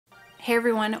Hey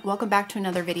everyone, welcome back to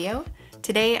another video.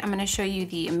 Today I'm going to show you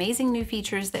the amazing new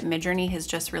features that MIDJOURNEY has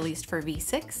just released for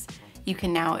V6. You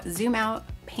can now zoom out,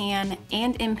 pan,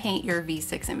 and inpaint your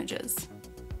V6 images.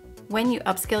 When you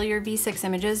upscale your V6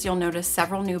 images, you'll notice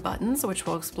several new buttons, which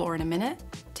we'll explore in a minute.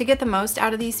 To get the most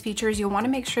out of these features, you'll want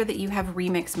to make sure that you have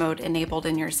remix mode enabled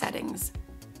in your settings.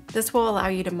 This will allow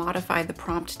you to modify the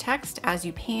prompt text as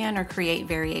you pan or create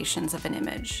variations of an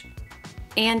image.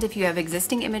 And if you have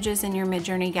existing images in your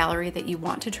MIDJOURNEY gallery that you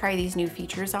want to try these new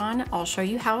features on, I'll show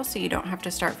you how so you don't have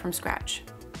to start from scratch.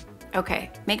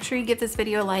 Okay, make sure you give this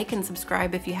video a like and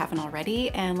subscribe if you haven't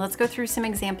already, and let's go through some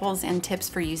examples and tips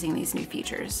for using these new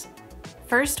features.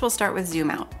 First, we'll start with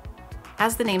zoom out.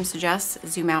 As the name suggests,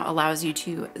 zoom out allows you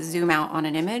to zoom out on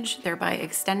an image, thereby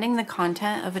extending the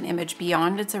content of an image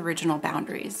beyond its original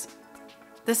boundaries.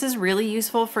 This is really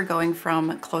useful for going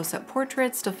from close-up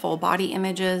portraits to full body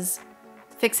images,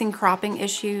 fixing cropping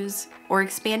issues, or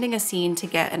expanding a scene to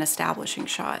get an establishing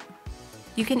shot.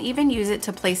 You can even use it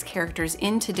to place characters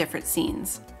into different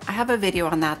scenes. I have a video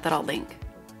on that I'll link.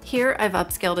 Here I've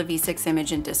upscaled a V6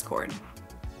 image in Discord.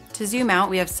 To zoom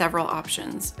out, we have several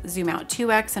options. Zoom out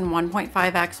 2x and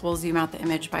 1.5x will zoom out the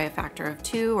image by a factor of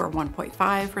 2 or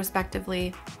 1.5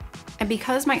 respectively. And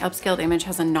because my upscaled image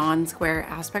has a non-square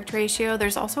aspect ratio,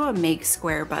 there's also a make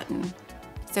square button.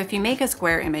 So if you make a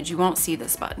square image, you won't see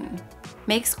this button.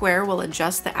 Make square will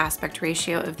adjust the aspect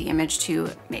ratio of the image to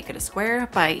make it a square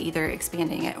by either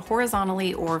expanding it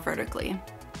horizontally or vertically.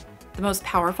 The most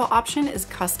powerful option is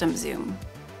custom zoom.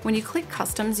 When you click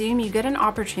custom zoom, you get an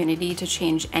opportunity to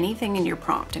change anything in your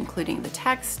prompt, including the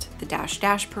text, the dash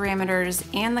parameters,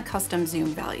 and the custom zoom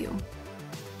value.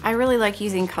 I really like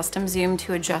using custom zoom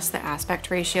to adjust the aspect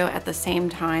ratio at the same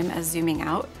time as zooming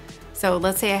out. So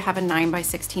let's say I have a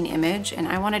 9:16 image and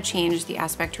I want to change the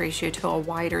aspect ratio to a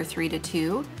wider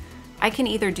 3:2. I can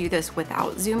either do this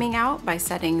without zooming out by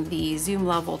setting the zoom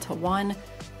level to 1,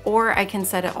 or I can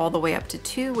set it all the way up to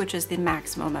 2, which is the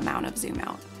maximum amount of zoom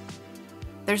out.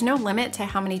 There's no limit to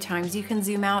how many times you can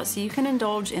zoom out, so you can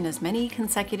indulge in as many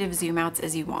consecutive zoom outs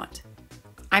as you want.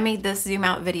 I made this zoom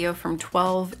out video from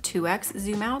 12 2x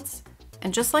zoom outs.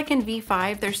 And just like in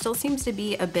V5, there still seems to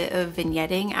be a bit of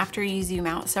vignetting after you zoom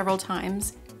out several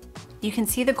times. You can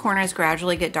see the corners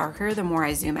gradually get darker the more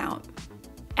I zoom out.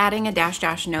 Adding a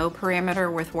 --no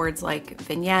parameter with words like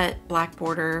vignette, black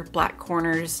border, black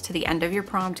corners to the end of your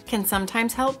prompt can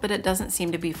sometimes help, but it doesn't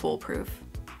seem to be foolproof.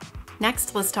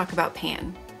 Next, let's talk about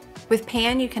pan. With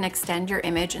pan, you can extend your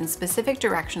image in specific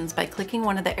directions by clicking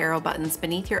one of the arrow buttons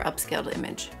beneath your upscaled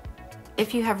image.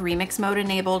 If you have remix mode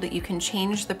enabled, you can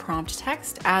change the prompt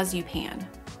text as you pan.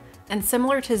 And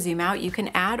similar to zoom out, you can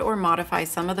add or modify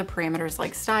some of the parameters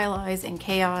like stylize and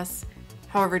chaos.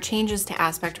 However, changes to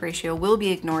aspect ratio will be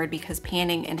ignored because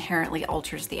panning inherently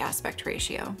alters the aspect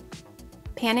ratio.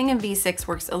 Panning in V6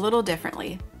 works a little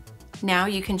differently. Now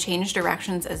you can change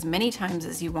directions as many times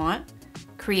as you want,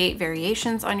 create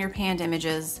variations on your panned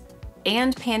images,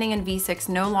 and panning in V6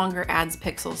 no longer adds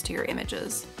pixels to your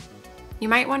images. You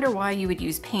might wonder why you would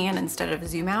use pan instead of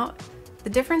zoom out. The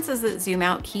difference is that zoom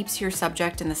out keeps your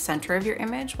subject in the center of your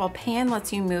image, while pan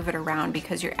lets you move it around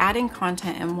because you're adding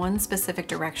content in one specific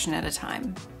direction at a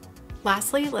time.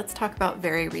 Lastly, let's talk about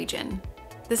Vary Region.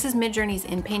 This is MIDJOURNEY's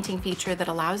Inpainting feature that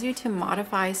allows you to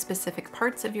modify specific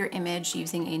parts of your image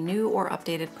using a new or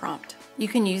updated prompt. You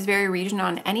can use Vary Region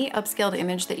on any upscaled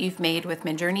image that you've made with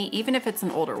MIDJOURNEY, even if it's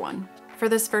an older one. For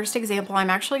this first example,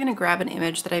 I'm actually going to grab an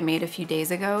image that I made a few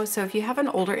days ago, so if you have an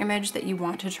older image that you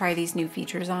want to try these new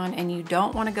features on and you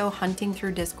don't want to go hunting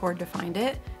through Discord to find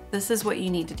it, this is what you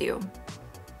need to do.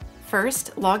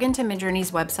 First, log into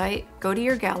MIDJOURNEY's website, go to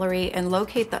your gallery, and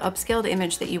locate the upscaled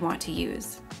image that you want to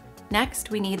use. Next,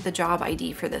 we need the job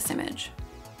ID for this image.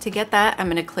 To get that,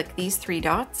 I'm going to click these 3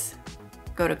 dots,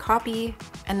 go to Copy,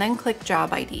 and then click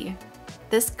Job ID.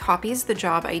 This copies the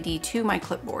job ID to my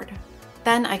clipboard.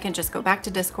 Then I can just go back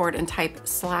to Discord and type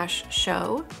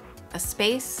 /show, a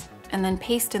space, and then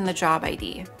paste in the job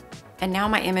ID. And now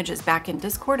my image is back in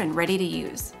Discord and ready to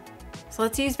use. So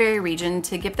let's use Vary Region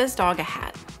to give this dog a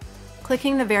hat.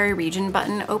 Clicking the Vary Region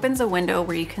button opens a window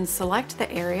where you can select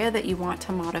the area that you want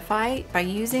to modify by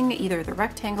using either the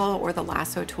rectangle or the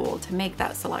lasso tool to make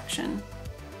that selection.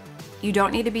 You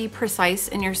don't need to be precise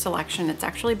in your selection. It's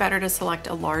actually better to select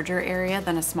a larger area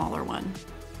than a smaller one.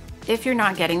 If you're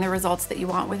not getting the results that you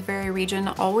want with Vary Region,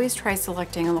 always try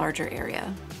selecting a larger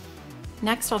area.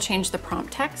 Next, I'll change the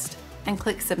prompt text and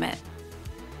click Submit.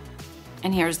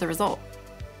 And here's the result.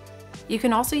 You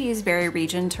can also use Vary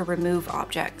Region to remove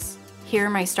objects. Here,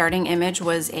 my starting image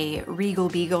was a regal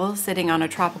beagle sitting on a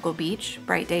tropical beach,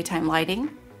 bright daytime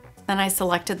lighting. Then I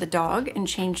selected the dog and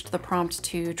changed the prompt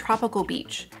to tropical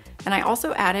beach. And I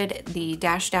also added the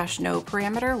 -- no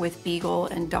parameter with beagle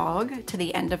and dog to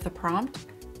the end of the prompt.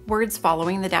 Words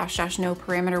following the -- no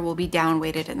parameter will be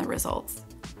downweighted in the results.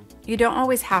 You don't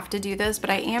always have to do this,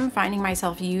 but I am finding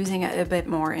myself using it a bit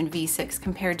more in V6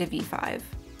 compared to V5.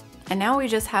 And now we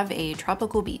just have a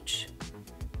tropical beach.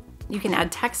 You can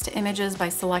add text to images by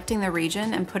selecting the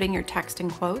region and putting your text in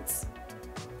quotes.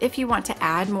 If you want to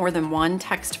add more than one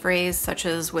text phrase, such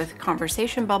as with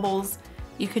conversation bubbles,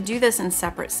 you could do this in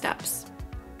separate steps.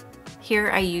 Here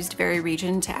I used Vary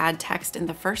Region to add text in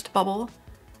the first bubble.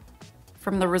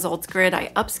 From the results grid,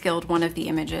 I upscaled one of the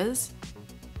images.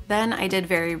 Then I did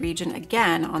Vary Region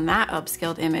again on that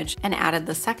upscaled image and added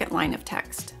the second line of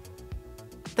text.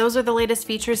 Those are the latest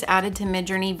features added to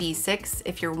MIDJOURNEY V6.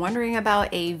 If you're wondering about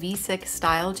a V6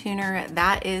 style tuner,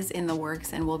 that is in the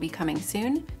works and will be coming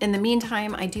soon. In the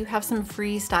meantime, I do have some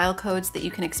free style codes that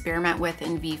you can experiment with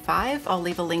in V5. I'll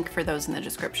leave a link for those in the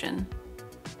description.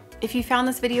 If you found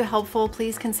this video helpful,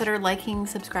 please consider liking,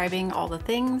 subscribing, all the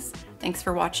things. Thanks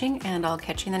for watching, and I'll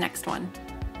catch you in the next one.